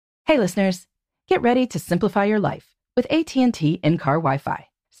Hey listeners, get ready to simplify your life with AT&T in-car Wi-Fi.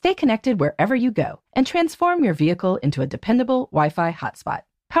 Stay connected wherever you go and transform your vehicle into a dependable Wi-Fi hotspot.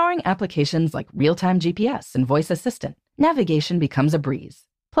 Powering applications like real-time GPS and voice assistant, navigation becomes a breeze.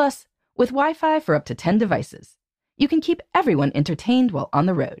 Plus, with Wi-Fi for up to 10 devices, you can keep everyone entertained while on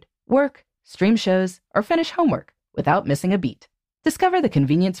the road, work, stream shows, or finish homework without missing a beat. Discover the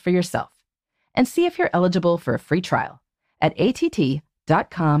convenience for yourself and see if you're eligible for a free trial at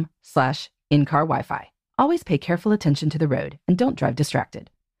att.com/in-car Wi-Fi. Always pay careful attention to the road and don't drive distracted.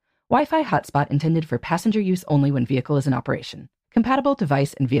 Wi-Fi hotspot intended for passenger use only when vehicle is in operation. Compatible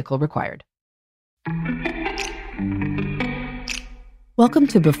device and vehicle required. Welcome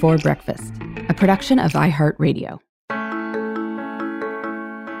to Before Breakfast, a production of iHeartRadio.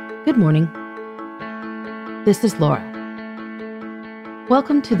 Good morning. This is Laura.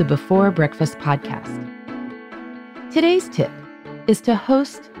 Welcome to the Before Breakfast podcast. Today's tip is to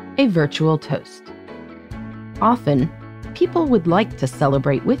host a virtual toast. Often, people would like to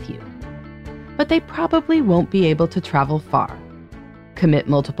celebrate with you, but they probably won't be able to travel far, commit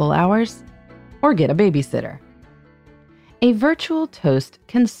multiple hours, or get a babysitter. A virtual toast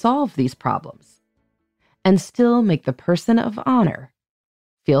can solve these problems and still make the person of honor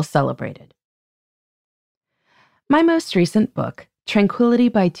feel celebrated. My most recent book, Tranquility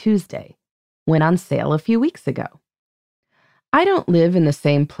by Tuesday, went on sale a few weeks ago. I don't live in the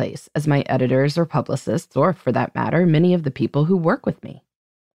same place as my editors or publicists, or for that matter, many of the people who work with me.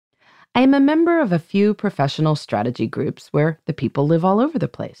 I am a member of a few professional strategy groups where the people live all over the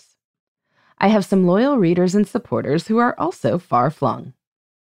place. I have some loyal readers and supporters who are also far-flung.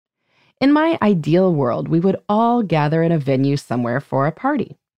 In my ideal world, we would all gather in a venue somewhere for a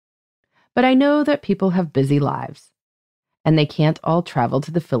party. But I know that people have busy lives, and they can't all travel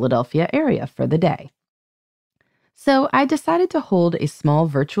to the Philadelphia area for the day. So I decided to hold a small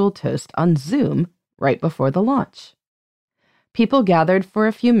virtual toast on Zoom right before the launch. People gathered for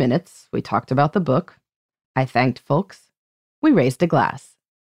a few minutes. We talked about the book. I thanked folks. We raised a glass.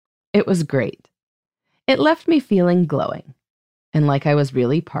 It was great. It left me feeling glowing and like I was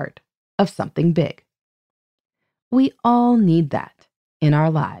really part of something big. We all need that in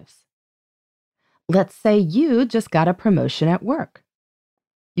our lives. Let's say you just got a promotion at work.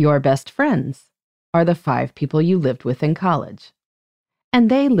 Your best friends are the 5 people you lived with in college,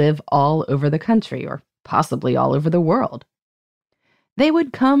 and they live all over the country or possibly all over the world. They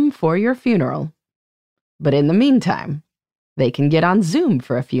would come for your funeral, but in the meantime, they can get on Zoom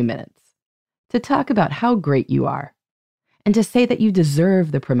for a few minutes to talk about how great you are and to say that you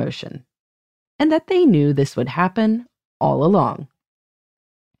deserve the promotion and that they knew this would happen all along.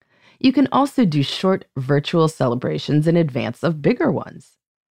 You can also do short virtual celebrations in advance of bigger ones.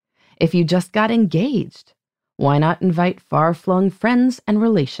 If you just got engaged, why not invite far-flung friends and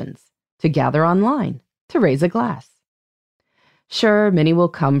relations to gather online to raise a glass? Sure, many will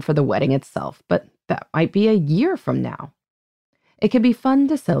come for the wedding itself, but that might be a year from now. It can be fun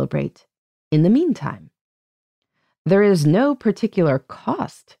to celebrate in the meantime. There is no particular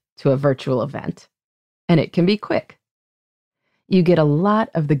cost to a virtual event, and it can be quick. You get a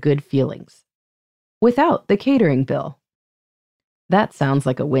lot of the good feelings without the catering bill. That sounds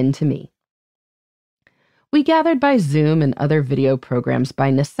like a win to me. We gathered by Zoom and other video programs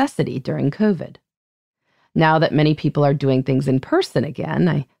by necessity during COVID. Now that many people are doing things in person again,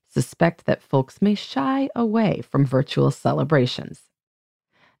 I suspect that folks may shy away from virtual celebrations.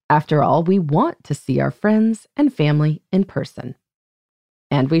 After all, we want to see our friends and family in person.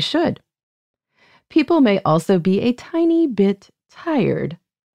 And we should. People may also be a tiny bit tired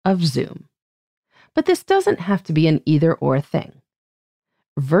of Zoom. But this doesn't have to be an either-or thing.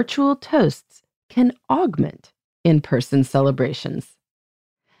 Virtual toasts can augment in-person celebrations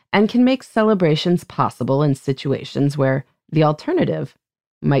and can make celebrations possible in situations where the alternative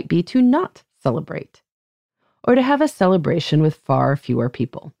might be to not celebrate or to have a celebration with far fewer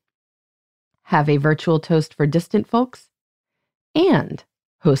people. Have a virtual toast for distant folks and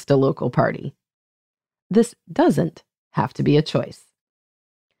host a local party. This doesn't have to be a choice.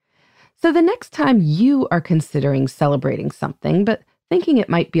 So the next time you are considering celebrating something, but thinking it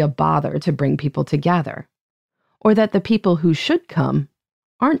might be a bother to bring people together, or that the people who should come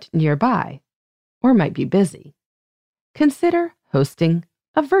aren't nearby or might be busy, consider hosting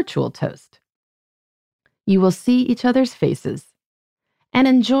a virtual toast. You will see each other's faces and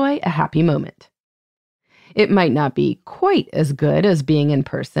enjoy a happy moment. It might not be quite as good as being in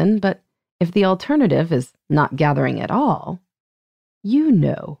person, but if the alternative is not gathering at all, you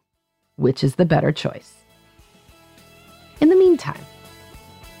know which is the better choice. In the meantime,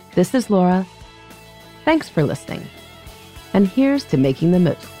 this is Laura. Thanks for listening. And here's to making the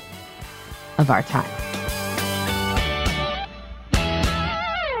most of our time.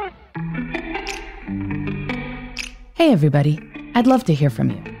 Hey everybody, I'd love to hear from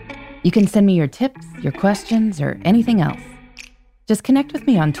you. You can send me your tips, your questions, or anything else. Just connect with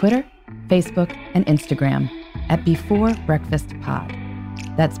me on Twitter, Facebook, and Instagram at Before Breakfast Pod.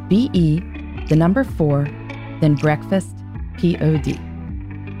 That's BE4, then Breakfast, POD.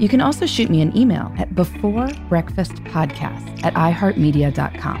 You can also shoot me an email at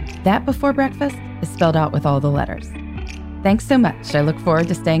beforebreakfastpodcast@iheartmedia.com. That Before Breakfast is spelled out with all the letters. Thanks so much. I look forward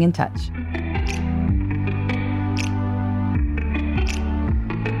to staying in touch.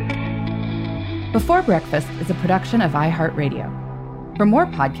 Before Breakfast is a production of iHeartRadio. For more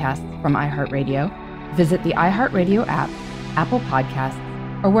podcasts from iHeartRadio, visit the iHeartRadio app, Apple Podcasts,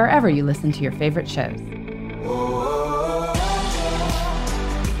 or wherever you listen to your favorite shows.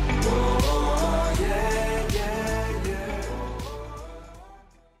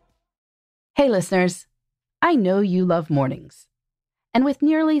 Hey listeners, I know you love mornings. And with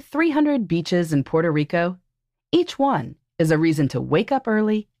nearly 300 beaches in Puerto Rico, each one is a reason to wake up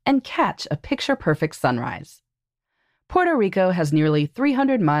early and catch a picture-perfect sunrise. Puerto Rico has nearly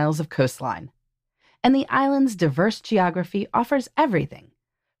 300 miles of coastline, and the island's diverse geography offers everything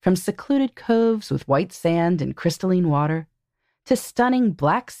from secluded coves with white sand and crystalline water to stunning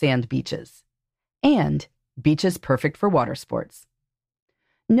black sand beaches and beaches perfect for water sports.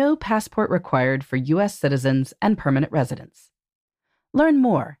 No passport required for U.S. citizens and permanent residents. Learn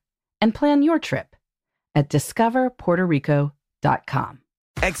more and plan your trip at discoverpuertorico.com.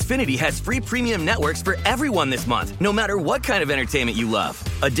 Xfinity has free premium networks for everyone this month, no matter what kind of entertainment you love.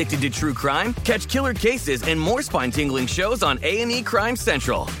 Addicted to true crime? Catch killer cases and more spine-tingling shows on A&E Crime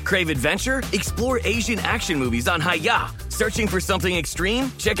Central. Crave adventure? Explore Asian action movies on Hayya. Searching for something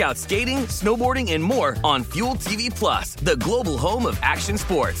extreme? Check out skating, snowboarding, and more on Fuel TV Plus, the global home of action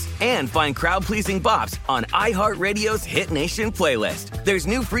sports. And find crowd-pleasing bops on iHeartRadio's Hit Nation playlist. There's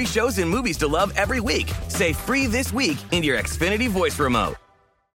new free shows and movies to love every week. Say free this week in your Xfinity voice remote.